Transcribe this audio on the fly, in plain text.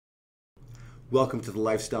Welcome to the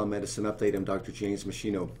Lifestyle Medicine Update. I'm Dr. James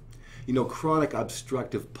Meschino. You know, chronic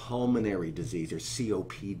obstructive pulmonary disease, or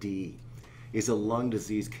COPD, is a lung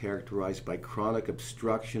disease characterized by chronic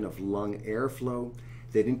obstruction of lung airflow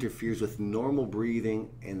that interferes with normal breathing,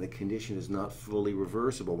 and the condition is not fully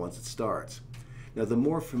reversible once it starts. Now, the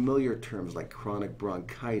more familiar terms like chronic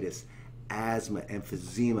bronchitis, asthma,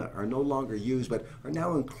 emphysema are no longer used, but are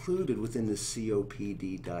now included within the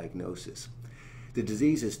COPD diagnosis. The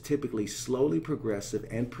disease is typically slowly progressive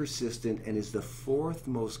and persistent and is the fourth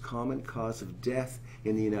most common cause of death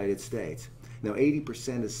in the United States. Now,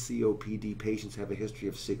 80% of COPD patients have a history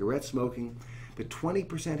of cigarette smoking, but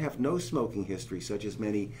 20% have no smoking history, such as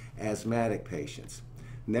many asthmatic patients.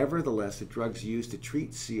 Nevertheless, the drugs used to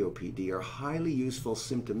treat COPD are highly useful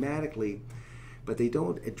symptomatically, but they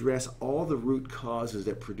don't address all the root causes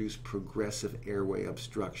that produce progressive airway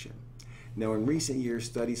obstruction. Now, in recent years,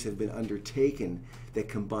 studies have been undertaken that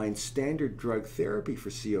combine standard drug therapy for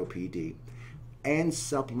COPD and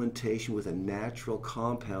supplementation with a natural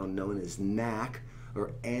compound known as NAC,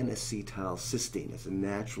 or N-Acetyl Cysteine. It's a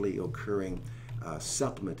naturally occurring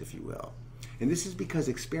supplement, if you will. And this is because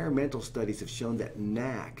experimental studies have shown that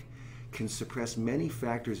NAC can suppress many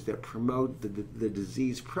factors that promote the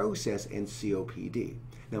disease process in COPD.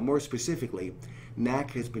 Now, more specifically,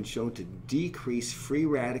 NAC has been shown to decrease free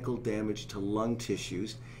radical damage to lung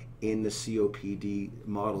tissues in the COPD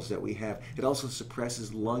models that we have. It also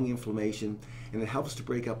suppresses lung inflammation, and it helps to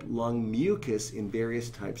break up lung mucus in various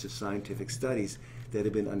types of scientific studies that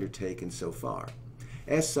have been undertaken so far.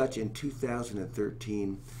 As such, in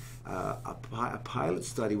 2013, a pilot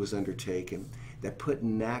study was undertaken that put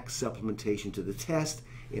NAC supplementation to the test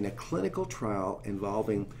in a clinical trial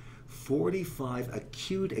involving 45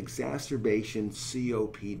 acute exacerbation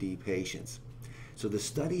COPD patients. So the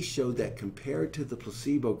study showed that compared to the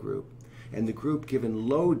placebo group and the group given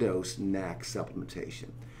low-dose NAC supplementation,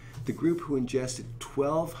 the group who ingested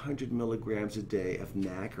 1,200 milligrams a day of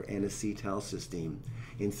NAC, or N-Acetyl Cysteine,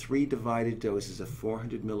 in 3 divided doses of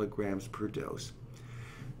 400 milligrams per dose,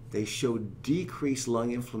 they showed decreased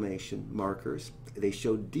lung inflammation markers, they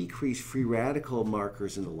showed decreased free radical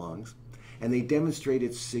markers in the lungs, and they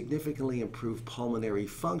demonstrated significantly improved pulmonary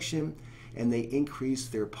function, and they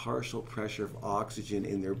increased their partial pressure of oxygen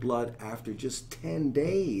in their blood after just 10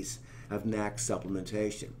 days of NAC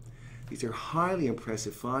supplementation. These are highly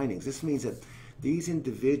impressive findings. This means that these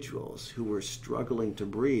individuals who were struggling to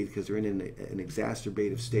breathe because they're in an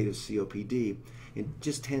exacerbative state of COPD, in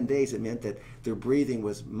just 10 days it meant that their breathing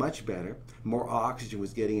was much better, more oxygen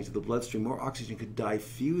was getting into the bloodstream, more oxygen could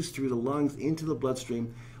diffuse through the lungs into the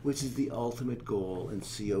bloodstream, which is the ultimate goal in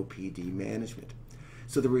COPD management.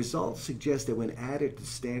 So the results suggest that when added to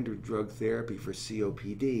standard drug therapy for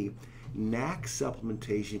COPD, NAC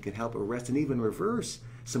supplementation can help arrest and even reverse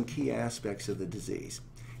some key aspects of the disease.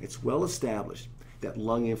 It's well established that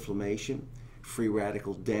lung inflammation, free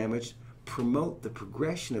radical damage, promote the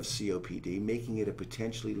progression of COPD, making it a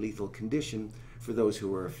potentially lethal condition for those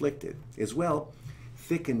who are afflicted. As well,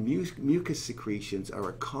 thickened mucus secretions are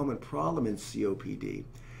a common problem in COPD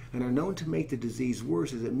and are known to make the disease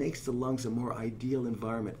worse, as it makes the lungs a more ideal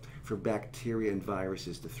environment for bacteria and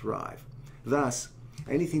viruses to thrive. Thus,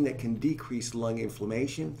 anything that can decrease lung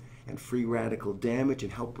inflammation and free radical damage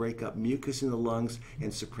and help break up mucus in the lungs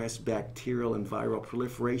and suppress bacterial and viral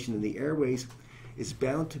proliferation in the airways is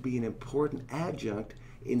bound to be an important adjunct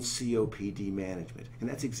in COPD management. And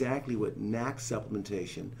that's exactly what NAC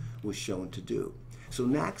supplementation was shown to do. So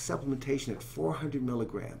NAC supplementation at 400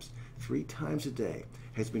 milligrams 3 times a day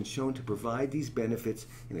has been shown to provide these benefits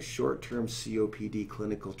in a short-term COPD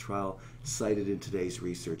clinical trial cited in today's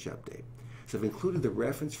research update. So I've included the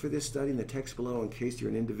reference for this study in the text below in case you're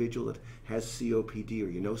an individual that has COPD or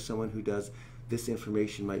you know someone who does. This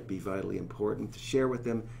information might be vitally important to share with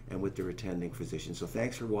them and with their attending physician. So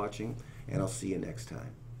thanks for watching, and I'll see you next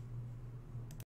time.